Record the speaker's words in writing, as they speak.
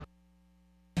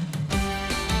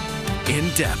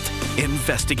in-depth,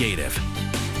 investigative.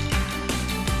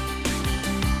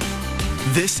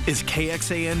 This is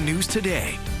KXAN News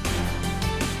Today.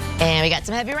 And we got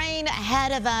some heavy rain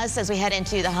ahead of us as we head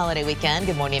into the holiday weekend.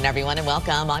 Good morning, everyone, and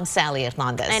welcome. I'm Sally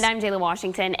Hernandez. And I'm Jayla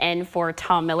Washington, and for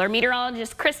Tom Miller.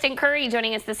 Meteorologist Kristen Curry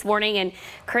joining us this morning. And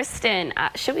Kristen,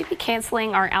 should we be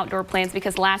canceling our outdoor plans?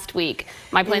 Because last week,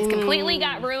 my plans completely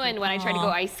got ruined when I tried to go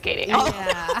ice skating.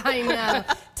 Yeah, I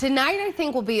know. Tonight, I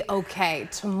think will be okay.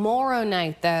 Tomorrow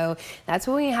night, though, that's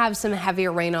when we have some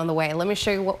heavier rain on the way. Let me show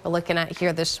you what we're looking at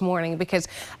here this morning, because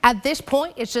at this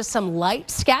point, it's just some light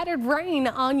scattered rain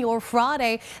on your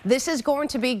Friday. This is going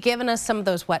to be giving us some of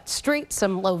those wet streets,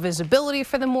 some low visibility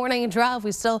for the morning drive.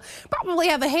 We still probably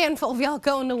have a handful of y'all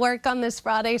going to work on this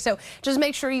Friday, so just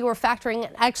make sure you are factoring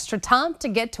in extra time to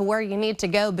get to where you need to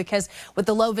go, because with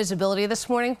the low visibility this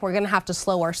morning, we're going to have to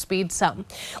slow our speed some.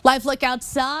 Live look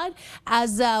outside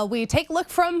as we take a look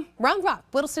from Round Rock.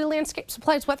 Little City Landscape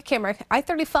Supplies weather camera.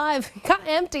 I-35 kind of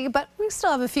empty, but we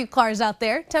still have a few cars out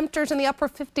there. Temperatures in the upper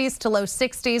 50s to low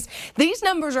 60s. These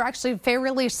numbers are actually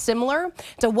fairly similar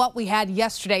to what we had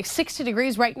yesterday. 60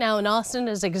 degrees right now in Austin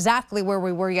is exactly where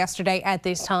we were yesterday at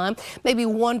this time. Maybe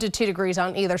 1 to 2 degrees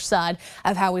on either side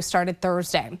of how we started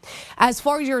Thursday. As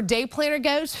far as your day planner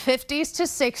goes, 50s to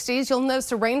 60s. You'll notice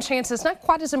the rain chances not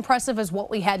quite as impressive as what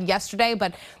we had yesterday,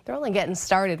 but they're only getting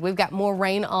started. We've got more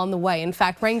rain on the way. In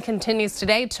fact, rain continues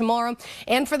today, tomorrow,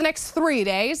 and for the next 3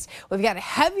 days. We've got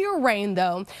heavier rain,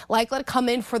 though, likely to come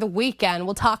in for the weekend.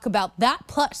 We'll talk about that,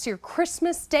 plus your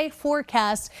Christmas Day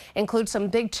forecast includes some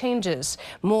big changes.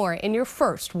 More in your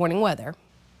first warning weather.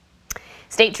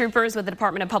 State troopers with the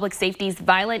Department of Public Safety's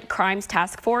Violent Crimes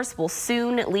Task Force will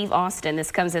soon leave Austin. This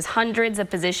comes as hundreds of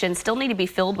positions still need to be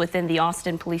filled within the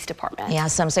Austin Police Department. Yeah,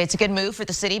 some say it's a good move for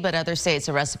the city, but others say it's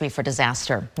a recipe for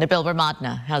disaster. Nabil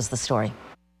Ramadna has the story.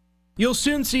 You'll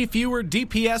soon see fewer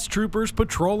DPS troopers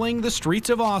patrolling the streets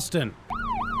of Austin.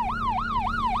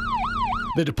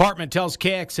 The department tells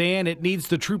KXAN it needs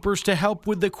the troopers to help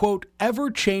with the, quote,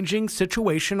 ever-changing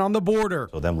situation on the border.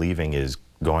 So them leaving is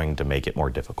going to make it more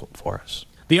difficult for us.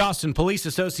 The Austin Police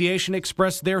Association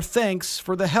expressed their thanks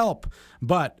for the help,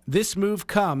 but this move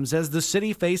comes as the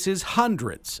city faces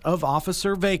hundreds of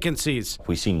officer vacancies.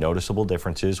 We see noticeable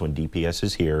differences when DPS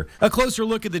is here. A closer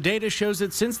look at the data shows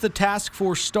that since the task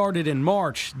force started in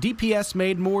March, DPS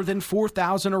made more than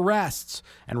 4,000 arrests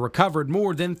and recovered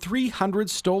more than 300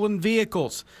 stolen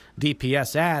vehicles.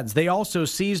 DPS adds they also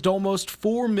seized almost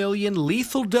 4 million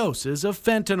lethal doses of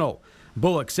fentanyl.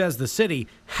 Bullock says the city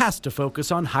has to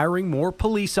focus on hiring more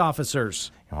police officers.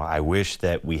 I wish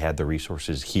that we had the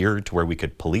resources here to where we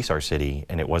could police our city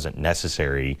and it wasn't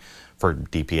necessary for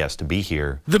DPS to be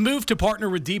here. The move to partner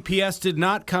with DPS did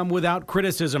not come without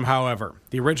criticism, however.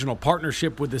 The original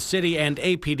partnership with the city and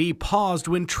APD paused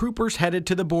when troopers headed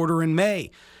to the border in May.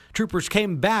 Troopers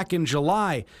came back in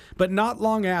July, but not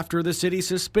long after, the city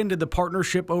suspended the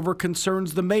partnership over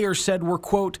concerns the mayor said were,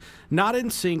 quote, not in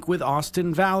sync with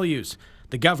Austin values.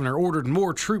 The governor ordered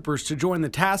more troopers to join the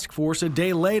task force a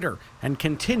day later and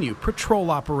continue patrol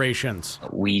operations.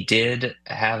 We did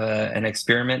have an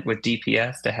experiment with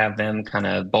DPS to have them kind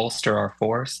of bolster our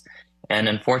force, and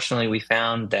unfortunately we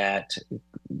found that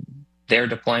their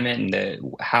deployment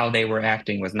and how they were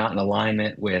acting was not in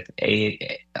alignment with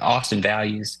Austin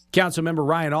values. Councilmember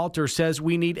Ryan Alter says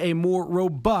we need a more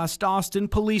robust Austin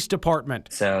Police Department.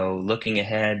 So looking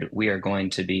ahead, we are going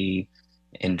to be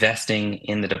investing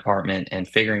in the department and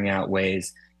figuring out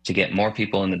ways to get more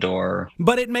people in the door.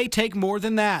 But it may take more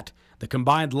than that. The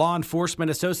Combined Law Enforcement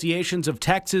Associations of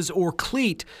Texas, or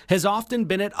CLEAT, has often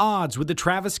been at odds with the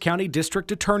Travis County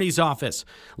District Attorney's Office.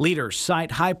 Leaders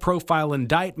cite high-profile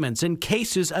indictments and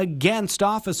cases against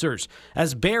officers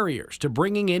as barriers to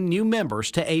bringing in new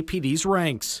members to APD's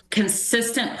ranks.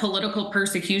 Consistent political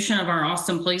persecution of our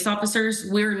Austin police officers,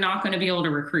 we're not going to be able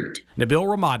to recruit. Nabil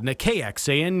Ramadna,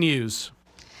 KXAN News.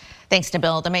 Thanks,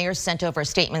 Nabil. The mayor sent over a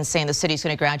statement saying the city's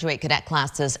going to graduate cadet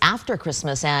classes after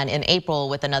Christmas and in April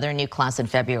with another new class in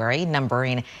February,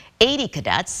 numbering 80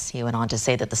 cadets. He went on to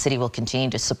say that the city will continue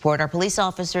to support our police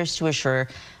officers to assure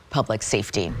public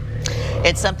safety.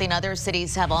 It's something other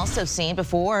cities have also seen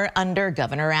before under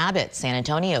Governor Abbott. San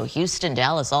Antonio, Houston,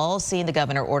 Dallas, all seen the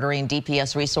governor ordering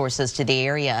DPS resources to the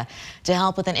area to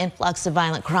help with an influx of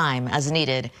violent crime as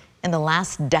needed in the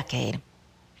last decade.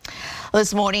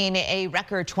 This morning, a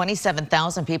record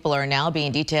 27,000 people are now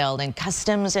being detailed in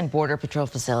Customs and Border Patrol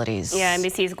facilities. Yeah,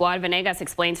 NBC's Guad Venegas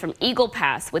explains from Eagle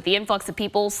Pass. With the influx of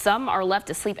people, some are left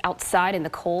to sleep outside in the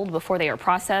cold before they are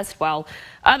processed, while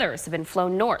others have been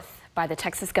flown north by the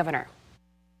Texas governor.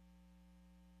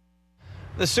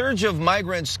 The surge of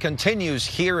migrants continues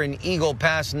here in Eagle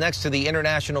Pass next to the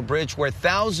International Bridge, where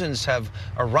thousands have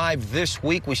arrived this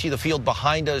week. We see the field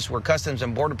behind us where Customs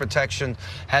and Border Protection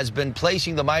has been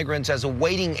placing the migrants as a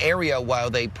waiting area while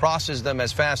they process them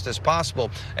as fast as possible.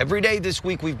 Every day this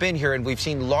week we've been here and we've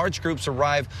seen large groups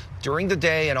arrive during the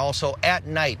day and also at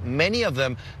night, many of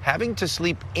them having to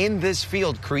sleep in this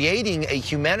field, creating a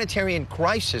humanitarian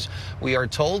crisis. We are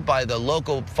told by the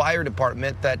local fire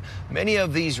department that many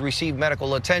of these receive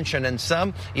medical attention and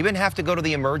some even have to go to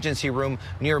the emergency room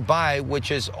nearby,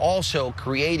 which is also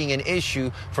creating an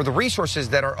issue for the resources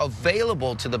that are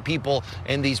available to the people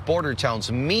in these border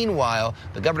towns. Meanwhile,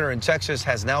 the governor in Texas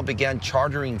has now begun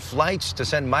chartering flights to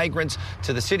send migrants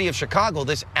to the city of Chicago.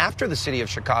 This after the city of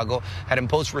Chicago had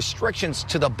imposed restrictions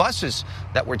to the buses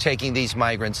that were taking these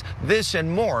migrants. This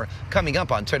and more coming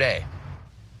up on Today.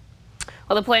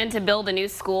 Well, the plan to build a new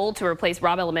school to replace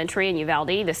Robb Elementary in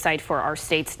Uvalde, the site for our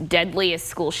state's deadliest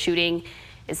school shooting,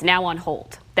 is now on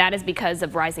hold. That is because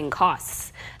of rising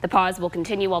costs. The pause will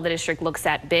continue while the district looks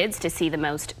at bids to see the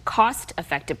most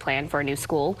cost-effective plan for a new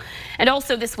school. And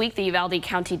also this week, the Uvalde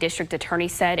County District Attorney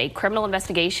said a criminal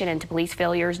investigation into police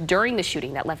failures during the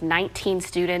shooting that left 19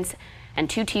 students and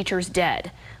 2 teachers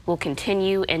dead will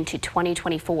continue into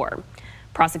 2024.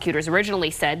 Prosecutors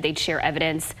originally said they'd share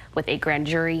evidence with a grand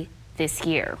jury this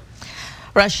year.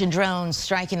 Russian drones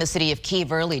striking the city of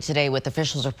Kyiv early today, with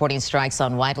officials reporting strikes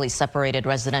on widely separated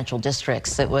residential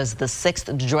districts. It was the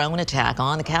 6th drone attack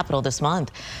on the capital this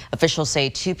month. Officials say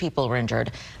 2 people were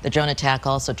injured. The drone attack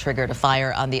also triggered a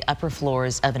fire on the upper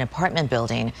floors of an apartment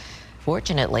building.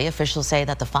 Fortunately, officials say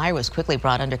that the fire was quickly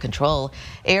brought under control.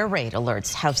 Air raid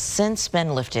alerts have since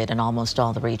been lifted in almost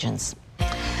all the regions.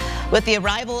 With the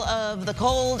arrival of the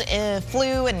cold,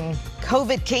 flu and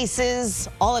COVID cases,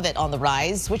 all of it on the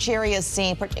rise, which areas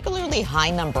seeing particularly high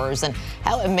numbers and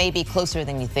how it may be closer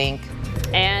than you think?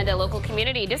 And a local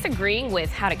community disagreeing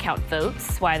with how to count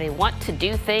votes, why they want to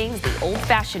do things the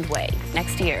old-fashioned way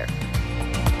next year.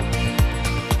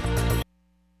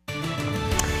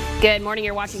 Good morning.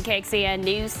 You're watching KXAN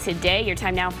News Today. Your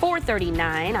time now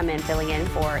 4:39. I'm filling in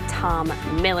for Tom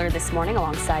Miller this morning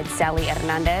alongside Sally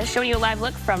Hernandez, showing you a live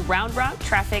look from Round Rock.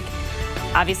 Traffic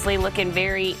obviously looking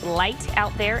very light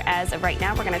out there as of right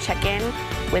now. We're going to check in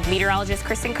with meteorologist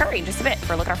Kristen Curry in just a bit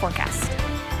for a look at our forecast.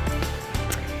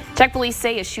 Czech police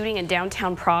say a shooting in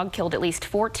downtown Prague killed at least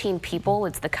 14 people.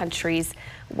 It's the country's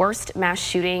worst mass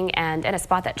shooting and in a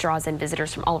spot that draws in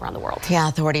visitors from all around the world. Yeah,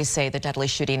 authorities say the deadly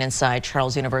shooting inside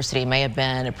Charles University may have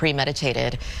been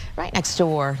premeditated right next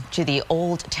door to the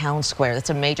Old Town Square.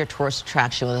 That's a major tourist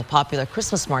attraction with a popular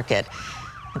Christmas market.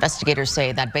 Investigators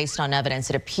say that based on evidence,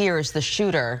 it appears the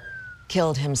shooter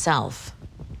killed himself.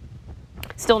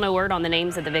 Still no word on the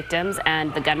names of the victims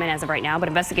and the gunman as of right now, but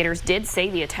investigators did say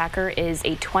the attacker is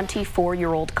a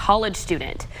 24-year-old college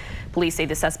student. Police say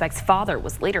the suspect's father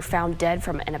was later found dead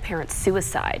from an apparent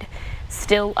suicide.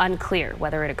 Still unclear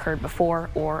whether it occurred before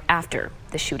or after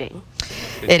the shooting.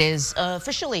 It is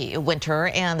officially winter,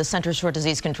 and the Centers for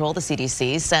Disease Control, the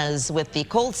CDC, says with the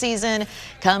cold season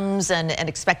comes an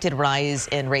expected rise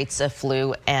in rates of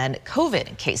flu and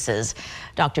COVID cases.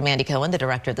 Dr. Mandy Cohen, the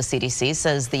director of the CDC,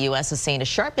 says the U.S. is seeing a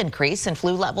sharp increase in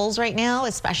flu levels right now,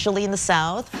 especially in the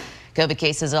South. COVID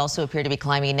cases also appear to be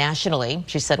climbing nationally.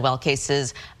 She said while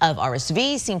cases of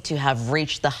RSV seem to have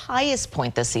reached the highest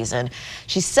point this season,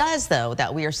 she says, though,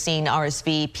 that we are seeing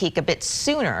RSV peak a bit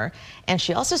sooner. And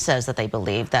she also says that they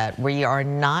believe that we are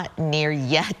not near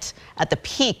yet at the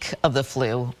peak of the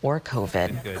flu or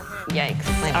COVID. Good. Yikes.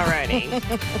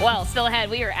 Alrighty. Well, still ahead,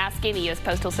 we are asking the U.S.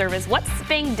 Postal Service what's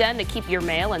being done to keep your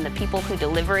mail and the people who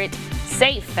deliver it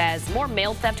safe as more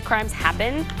mail theft crimes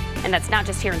happen. And that's not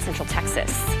just here in Central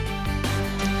Texas.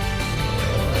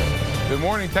 Good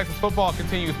morning. Texas football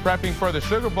continues prepping for the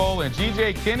Sugar Bowl, and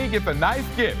G.J. Kinney gets a nice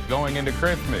gift going into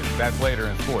Christmas. That's later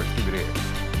in sports. Keep it here.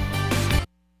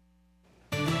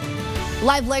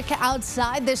 Live look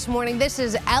outside this morning. This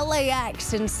is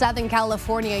LAX in Southern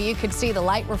California. You can see the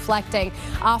light reflecting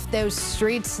off those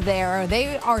streets there.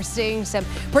 They are seeing some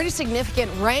pretty significant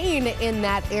rain in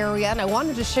that area, and I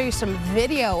wanted to show you some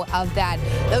video of that.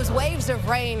 Those waves of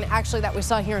rain actually that we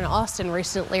saw here in Austin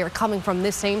recently are coming from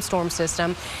this same storm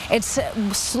system. It's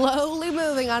slowly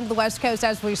moving onto the west coast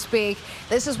as we speak.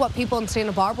 This is what people in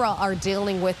Santa Barbara are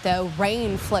dealing with, though.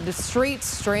 Rain flooded streets,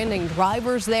 stranding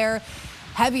drivers there.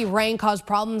 Heavy rain caused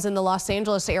problems in the Los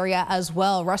Angeles area as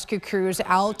well. Rescue crews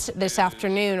out this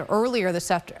afternoon,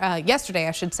 yesterday,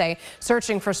 I should say,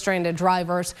 searching for stranded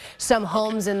drivers. Some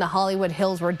homes in the Hollywood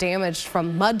Hills were damaged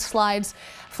from mudslides.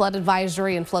 flood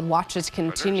advisory and flood watches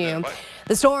continue.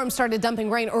 The storm started dumping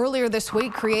rain earlier this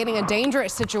week, creating a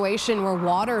dangerous situation where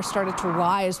water started to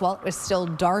rise while it was still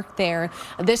dark there.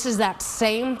 This is that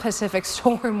same Pacific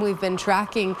storm we've been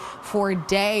tracking for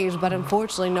days, but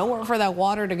unfortunately nowhere for that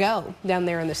water to go down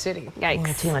there in the city.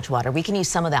 Yikes. Too much water. We can use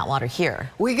some of that water here.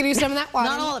 We can use some of that water.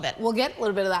 Not all of it. We'll get a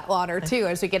little bit of that water too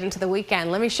as we get into the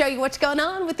weekend. Let me show you what's going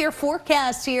on with your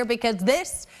forecast here, because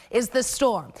this is the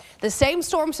storm. The same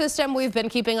storm system we've been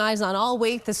keeping eyes on all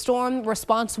week. The storm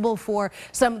responsible for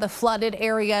some of the flooded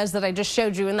areas that I just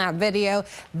showed you in that video.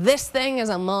 This thing is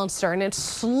a monster, and it's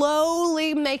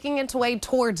slowly making its way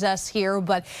towards us here.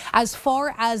 But as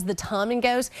far as the timing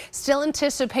goes, still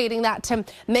anticipating that to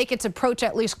make its approach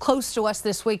at least close to us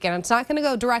this weekend. It's not going to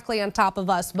go directly on top of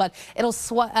us, but it'll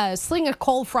sling a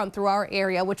cold front through our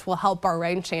area, which will help our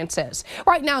rain chances.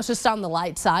 Right now it's just on the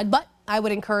light side, but I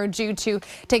would encourage you to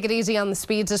take it easy on the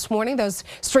speeds this morning. Those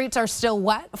streets are still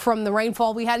wet from the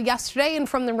rainfall we had yesterday and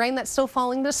from the rain that's still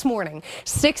falling this morning.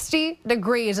 60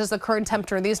 degrees is the current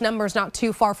temperature. These numbers not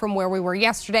too far from where we were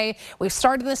yesterday. We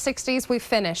started in the 60s. We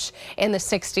finish in the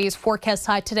 60s. Forecast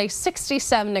high today,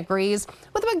 67 degrees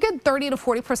with a good 30 to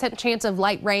 40% chance of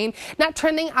light rain. Not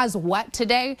trending as wet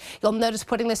today. You'll notice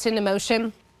putting this into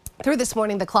motion. Through this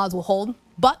morning, the clouds will hold,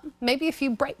 but maybe a few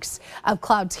breaks of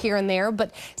clouds here and there,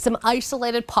 but some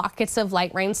isolated pockets of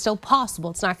light rain still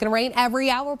possible. It's not going to rain every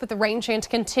hour, but the rain chance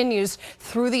continues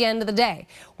through the end of the day.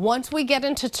 Once we get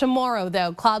into tomorrow,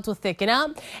 though, clouds will thicken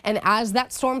up, and as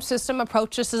that storm system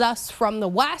approaches us from the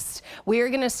west, we are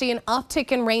going to see an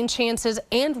uptick in rain chances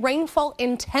and rainfall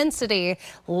intensity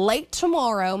late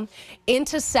tomorrow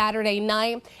into Saturday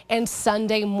night and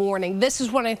Sunday morning. This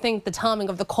is when I think the timing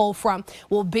of the cold front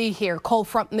will be here. Cold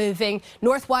front moving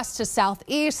northwest to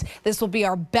southeast. This will be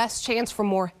our best chance for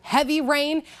more heavy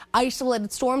rain,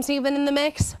 isolated storms even in the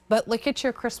mix. But look at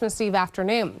your Christmas Eve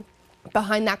afternoon.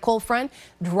 Behind that cold front,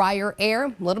 drier air,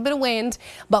 a little bit of wind,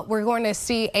 but we're going to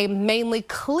see a mainly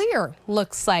clear,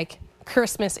 looks like,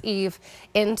 Christmas Eve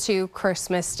into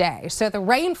Christmas Day. So the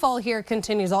rainfall here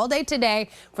continues all day today,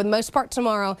 for the most part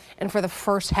tomorrow, and for the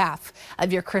first half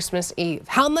of your Christmas Eve.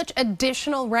 How much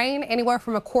additional rain? Anywhere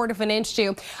from 1/4 of an inch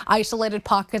to isolated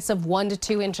pockets of 1 to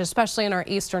 2 inches, especially in our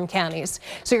eastern counties.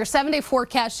 So your 7-day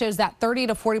forecast shows that 30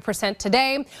 to 40%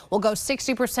 today. We'll go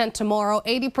 60% tomorrow,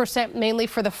 80% mainly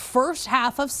for the first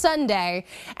half of Sunday,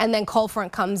 and then cold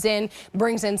front comes in,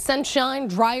 brings in sunshine,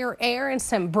 drier air, and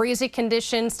some breezy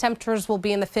conditions. Temperatures will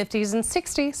be in the 50s and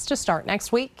 60s to start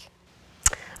next week.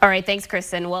 All right, thanks,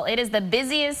 Kristen. Well, it is the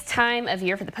busiest time of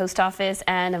year for the post office,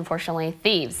 and unfortunately,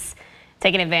 thieves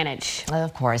taking advantage.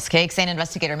 Of course. KXAN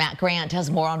investigator Matt Grant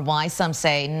has more on why some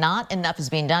say not enough is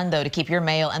being done, though, to keep your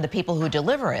mail and the people who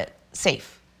deliver it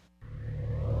safe.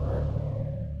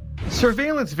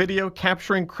 Surveillance video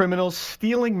capturing criminals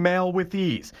stealing mail with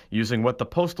ease, using what the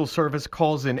Postal Service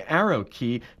calls an arrow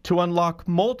key to unlock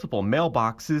multiple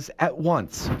mailboxes at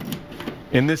once.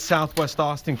 In this Southwest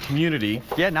Austin community,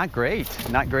 not great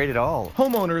at all.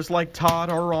 Homeowners like Todd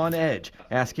are on edge,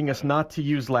 asking us not to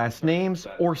use last names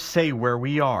or say where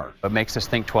we are. It makes us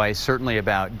think twice, certainly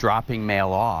about dropping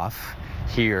mail off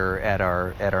here at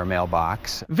our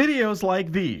mailbox. Videos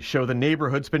like these show the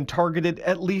neighborhood's been targeted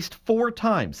at least 4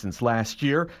 times since last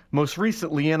year, most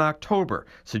recently in October,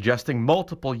 suggesting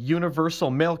multiple universal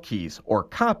mail keys or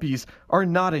copies are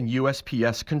not in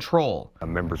USPS control.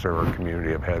 Members of our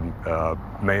community have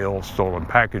had mail stolen,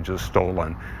 packages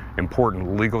stolen,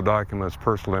 important legal documents,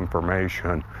 personal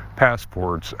information,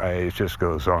 passports. It just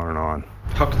goes on and on.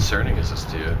 How concerning is this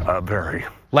to you? Very.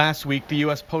 Last week, the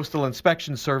U.S. Postal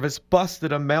Inspection Service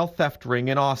busted a mail theft ring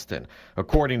in Austin.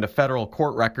 According to federal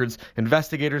court records,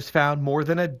 investigators found more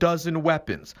than a dozen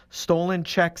weapons, stolen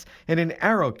checks, and an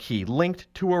arrow key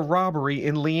linked to a robbery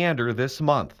in Leander this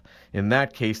month. In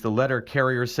that case, the letter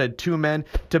carrier said 2 men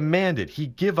demanded he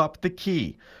give up the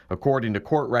key. According to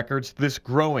court records, this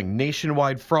growing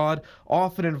nationwide fraud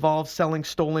often involves selling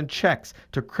stolen checks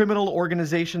to criminal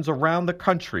organizations around the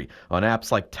country on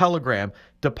apps like Telegram,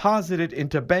 deposited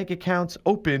into bank accounts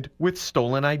opened with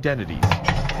stolen identities.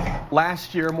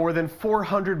 Last year, more than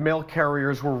 400 mail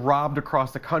carriers were robbed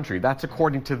across the country. That's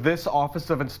according to this Office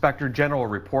of Inspector General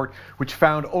report, which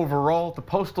found overall the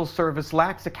Postal Service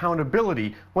lacks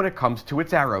accountability when it comes to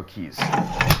its arrow keys.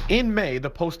 In May, the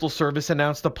Postal Service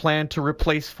announced a plan to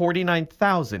replace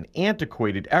 49,000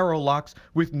 antiquated arrow locks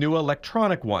with new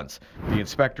electronic ones. The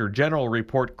Inspector General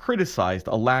report criticized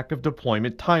a lack of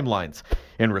deployment timelines.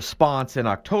 In response, in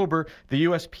October, the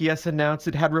USPS announced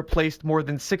it had replaced more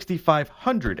than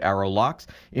 6,500 arrow tomorrow locks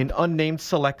in unnamed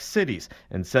select cities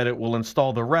and said it will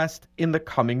install the rest in the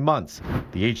coming months.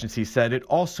 The agency said it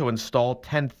also installed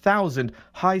 10,000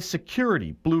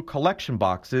 high-security blue collection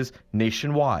boxes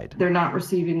nationwide. They're not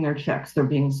receiving their checks. They're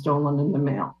being stolen in the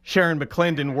mail. Sharon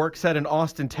McClendon works at an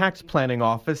Austin tax planning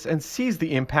office and sees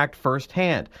the impact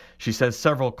firsthand. She says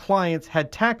several clients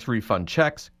had tax refund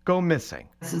checks go missing.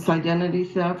 This is identity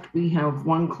theft. We have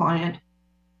one client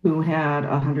who had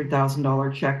a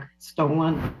 $100,000 check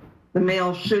stolen. The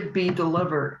mail should be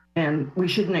delivered, and we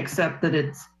shouldn't accept that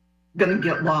it's going to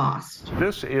get lost.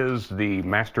 This is the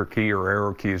master key or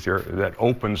arrow keys that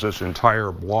opens this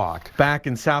entire block. Back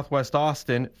in southwest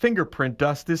Austin, fingerprint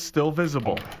dust is still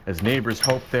visible as neighbors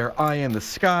hope their eye in the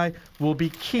sky will be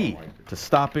key to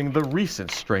stopping the recent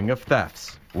string of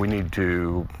thefts. We need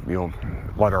to,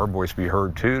 let our voice be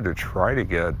heard too, to try to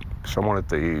get someone at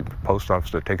the post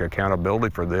office to take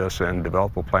accountability for this and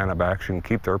develop a plan of action,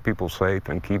 keep their people safe,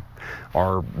 and keep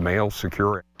our mail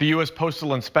secure. The U.S.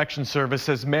 Postal Inspection Service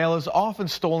says mail is often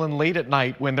stolen late at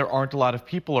night when there aren't a lot of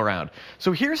people around.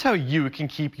 So here's how you can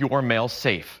keep your mail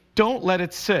safe. Don't let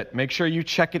it sit. Make sure you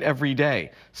check it every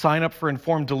day. Sign up for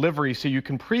informed delivery so you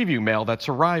can preview mail that's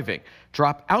arriving.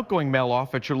 Drop outgoing mail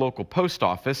off at your local post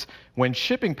office. When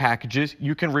shipping packages,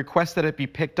 you can request that it be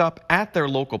picked up at their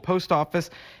local post office.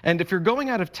 And if you're going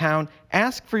out of town,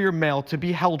 ask for your mail to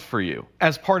be held for you.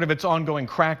 As part of its ongoing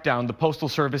crackdown, the Postal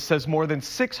Service says more than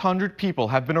 600 people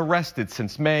have been arrested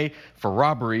since May for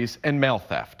robberies and mail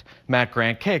theft. Matt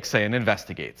Grant, KXAN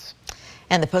investigates.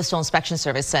 And the Postal Inspection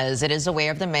Service says it is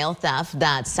aware of the mail theft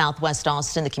that Southwest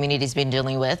Austin, the community, has been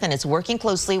dealing with, and it's working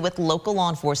closely with local law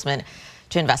enforcement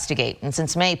to investigate. And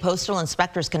since May, postal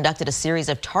inspectors conducted a series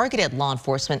of targeted law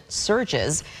enforcement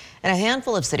surges in a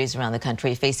handful of cities around the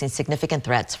country facing significant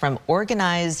threats from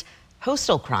organized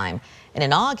postal crime. And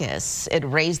in August, it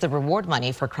raised the reward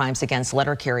money for crimes against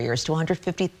letter carriers to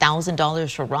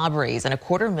 $150,000 for robberies and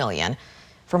 $250,000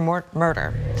 for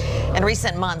murder. In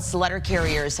recent months, letter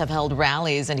carriers have held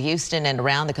rallies in Houston and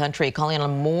around the country calling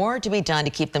on more to be done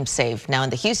to keep them safe. Now, in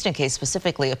the Houston case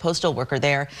specifically, a postal worker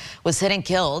there was hit and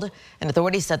killed, and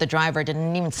authorities said the driver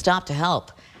didn't even stop to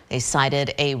help. They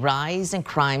cited a rise in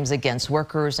crimes against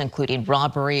workers, including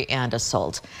robbery and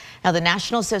assault. Now, the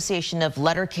National Association of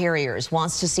Letter Carriers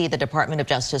wants to see the Department of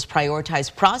Justice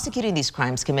prioritize prosecuting these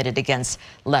crimes committed against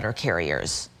letter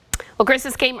carriers. Well,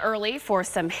 Christmas came early for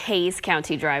some Hays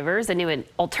County drivers. A new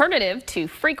alternative to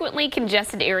frequently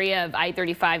congested area of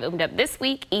I-35 opened up this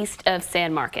week east of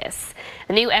San Marcos.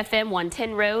 The new FM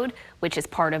 110 road, which is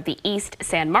part of the East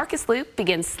San Marcos Loop,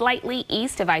 begins slightly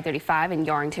east of I-35 and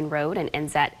Yarrington Road and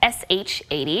ends at SH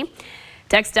 80.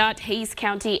 TxDOT, Hays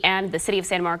County, and the city of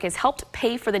San Marcos helped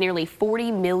pay for the nearly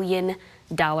 $40 million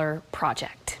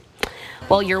project.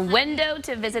 Well, your window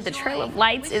to visit the Trail of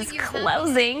Lights is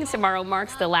closing. Tomorrow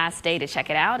marks the last day to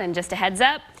check it out. And just a heads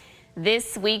up,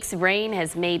 this week's rain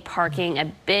has made parking a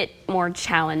bit more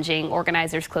challenging.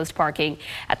 Organizers closed parking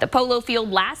at the polo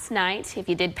field last night. If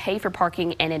you did pay for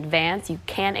parking in advance, you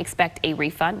can expect a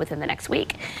refund within the next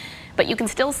week. But you can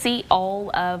still see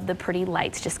all of the pretty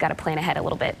lights. Just got to plan ahead a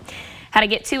little bit. How to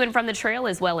get to and from the trail,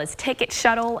 as well as ticket,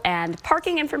 shuttle, and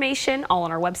parking information, all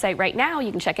on our website right now.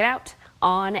 You can check it out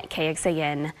on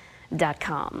KXAN.com.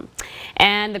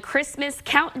 And the Christmas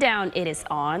countdown, it is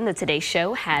on. The Today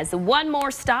Show has one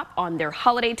more stop on their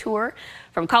holiday tour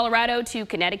from Colorado to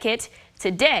Connecticut.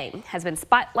 Today has been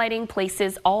spotlighting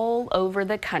places all over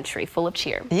the country, full of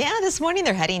cheer. Yeah, this morning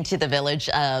they're heading to the village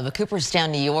of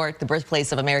Cooperstown, New York, the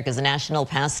birthplace of America's national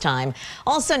pastime,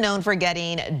 also known for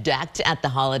getting decked at the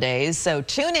holidays. So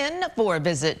tune in for a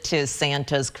visit to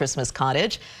Santa's Christmas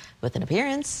cottage, with an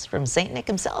appearance from St. Nick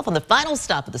himself on the final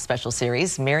stop of the special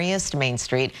series, Merriest Main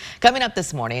Street, coming up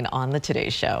this morning on the Today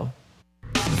Show.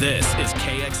 This is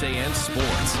KXAN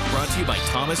Sports, brought to you by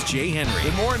Thomas J. Henry.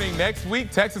 Good morning. Next week,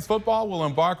 Texas football will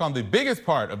embark on the biggest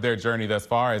part of their journey thus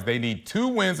far, as they need 2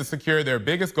 wins to secure their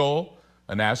biggest goal,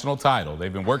 a national title.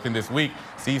 They've been working this week.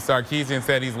 Steve Sarkisian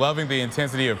said he's loving the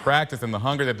intensity of practice and the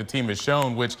hunger that the team has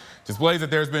shown, which displays that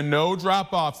there's been no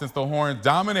drop-off since the Horns'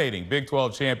 dominating Big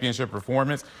 12 championship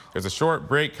performance. There's a short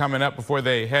break coming up before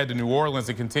they head to New Orleans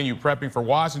to continue prepping for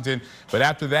Washington. But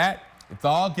after that, it's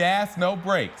all gas, no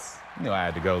brakes. You know I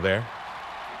had to go there.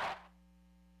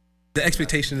 The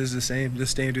expectation is the same. The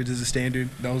standard is the standard.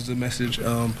 That was the message,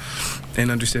 and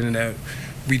understanding that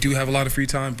we do have a lot of free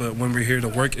time, but when we're here to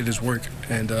work, it is work,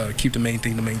 and keep the main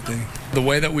thing the main thing. The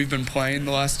way that we've been playing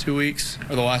the last 2 weeks,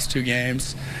 or the last 2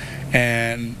 games,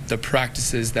 and the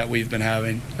practices that we've been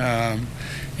having.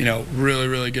 You know, really,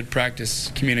 really good practice,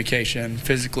 communication,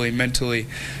 physically, mentally,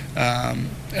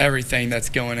 everything that's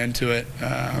going into it.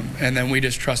 And then we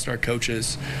just trust our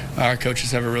coaches. Our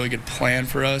coaches have a really good plan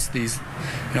for us these,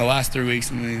 last 3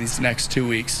 weeks and these next 2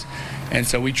 weeks. And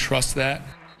so we trust that.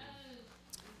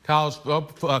 College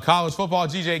football,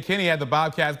 G.J. Kinney had the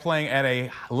Bobcats playing at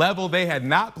a level they had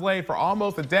not played for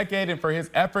almost a decade, and for his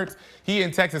efforts, he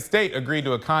and Texas State agreed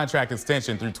to a contract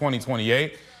extension through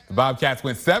 2028. The Bobcats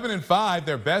went 7-5,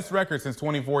 their best record since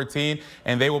 2014,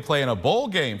 and they will play in a bowl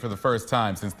game for the first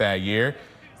time since that year.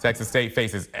 Texas State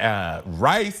faces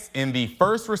Rice in the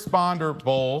First Responder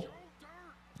Bowl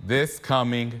this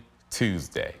coming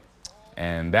Tuesday.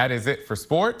 And that is it for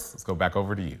sports. Let's go back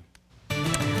over to you.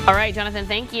 All right, Jonathan,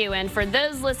 thank you. And for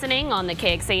those listening on the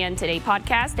KXAN Today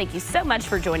podcast, thank you so much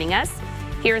for joining us.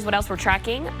 Here's what else we're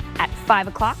tracking at 5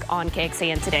 o'clock on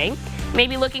KXAN Today.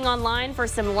 Maybe looking online for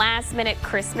some last-minute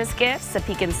Christmas gifts, a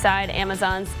peek inside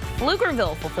Amazon's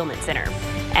Pflugerville Fulfillment Center,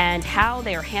 and how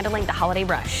they are handling the holiday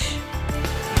rush.